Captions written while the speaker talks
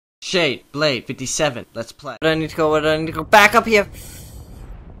Shade, Blade, 57. Let's play. Where do I need to go? Where do I need to go? Back up here!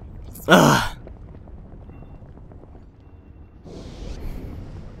 Ugh.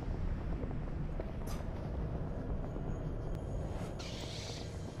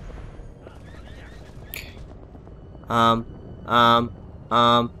 I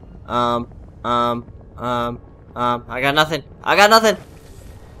got nothing. I got nothing!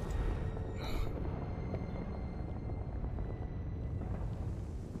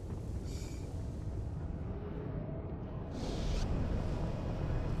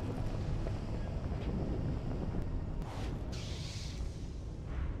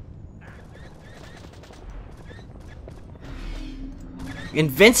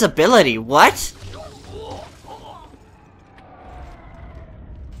 Invincibility, what?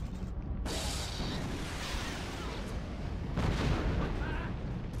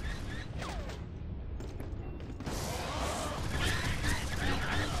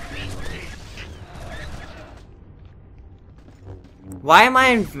 Why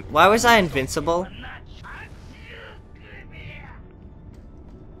was I invincible?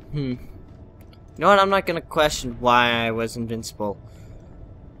 You know what, I'm not gonna question why I was invincible.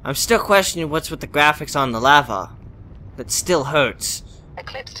 I'm still questioning what's with the graphics on the lava. That still hurts.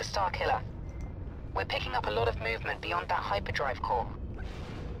 Eclipse to Starkiller. We're picking up a lot of movement beyond that hyperdrive core.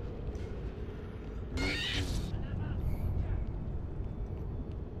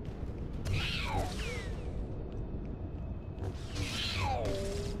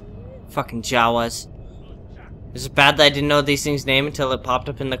 Fucking Jawas. Is it bad that I didn't know these things' name until it popped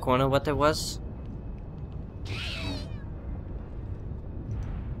up in the corner what there was?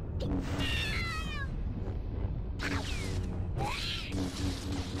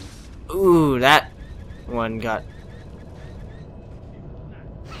 Ooh, that one got...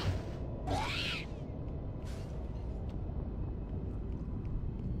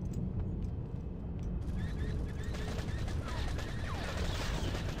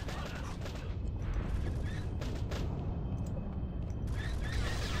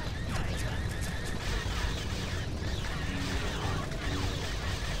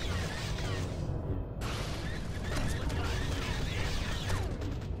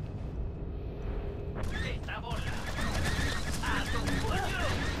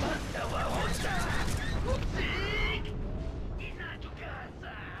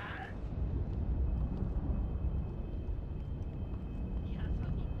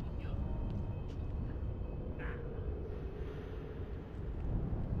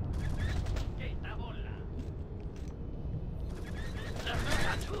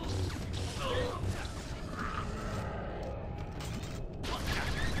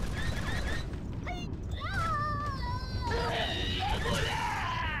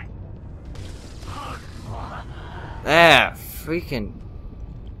 There, freaking...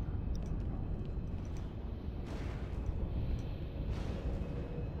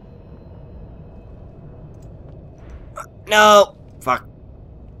 No! Fuck.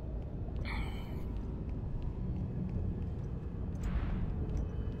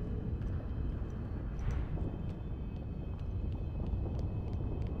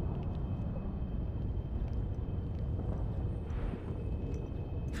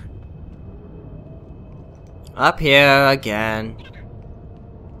 Up here again.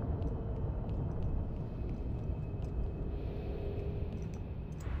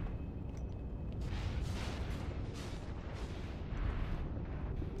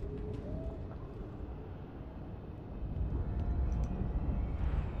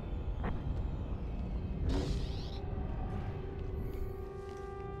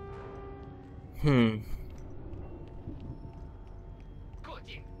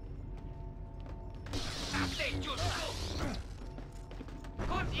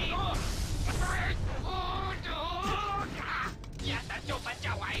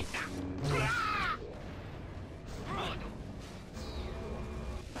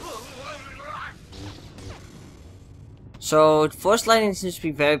 So, Force Lightning seems to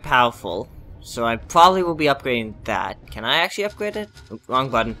be very powerful, so I probably will be upgrading that. Can I actually upgrade it? Oop, wrong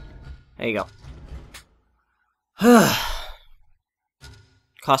button. There you go.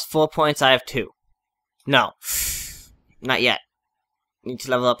 Cost 4 points, I have 2. No. Not yet. Need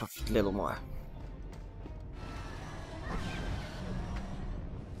to level up a little more.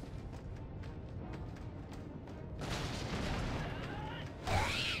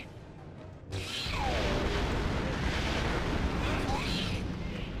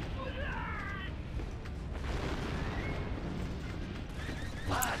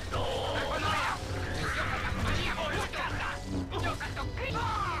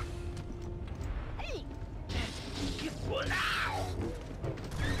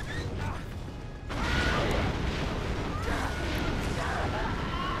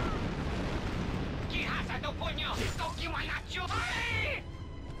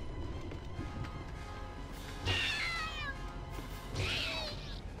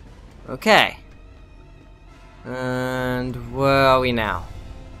 Okay. And where are we now?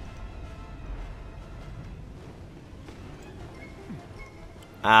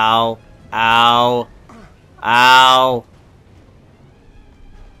 Ow. Ow. Ow.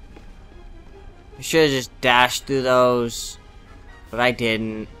 I should have just dashed through those. But I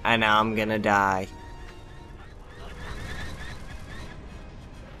didn't. And now I'm gonna die.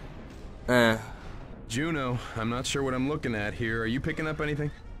 Juno, I'm not sure what I'm looking at here. Are you picking up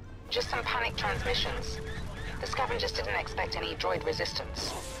anything? Just some panic transmissions. The scavengers didn't expect any droid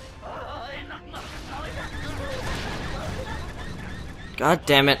resistance. God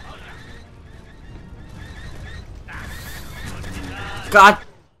damn it. God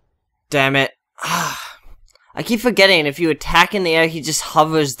damn it. I keep forgetting if you attack in the air, he just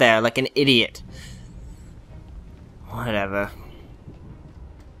hovers there like an idiot. Whatever.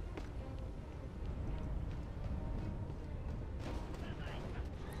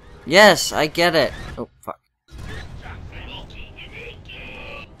 Yes, I get it. Oh, fuck.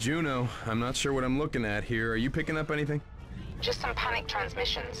 Juno, I'm not sure what I'm looking at here. Are you picking up anything? Just some panic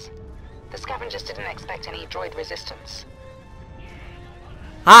transmissions. The scavengers didn't expect any droid resistance.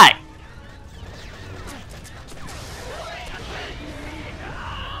 Hi!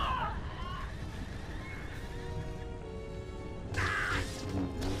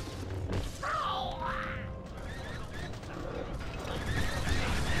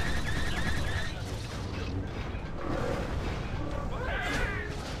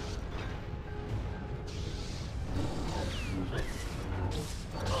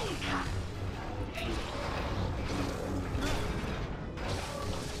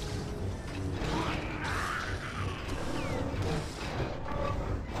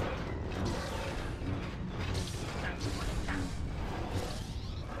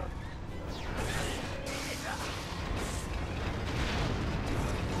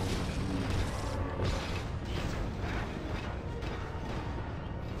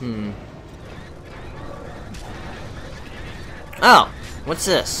 Oh, what's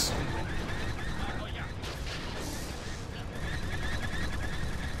this?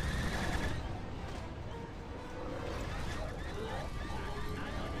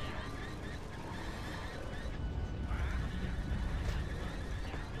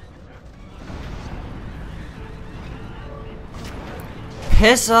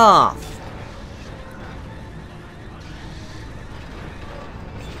 Piss off!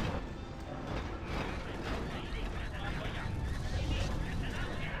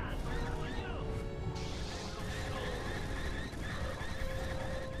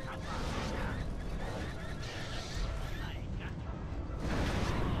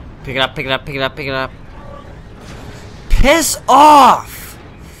 Pick it up, pick it up, pick it up, pick it up. Piss off!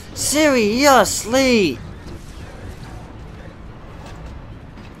 Seriously!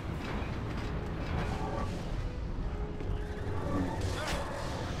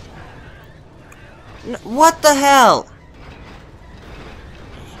 What the hell?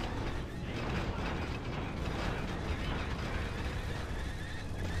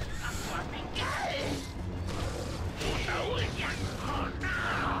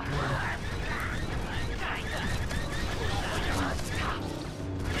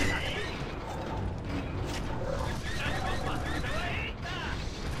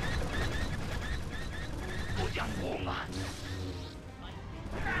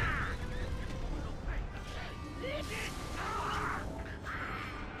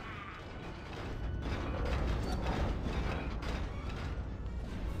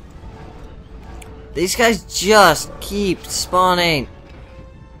 These guys just keep spawning.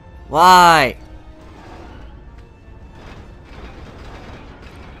 Why?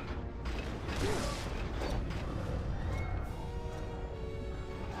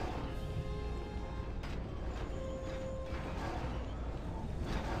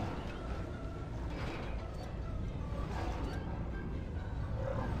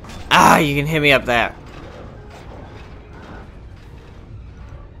 Ah, you can hit me up there.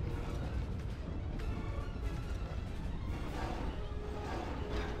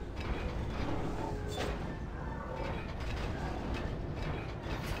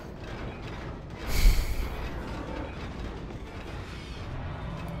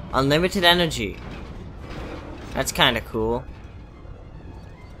 Unlimited energy. That's kinda cool.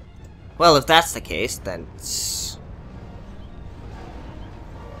 Well, if that's the case, then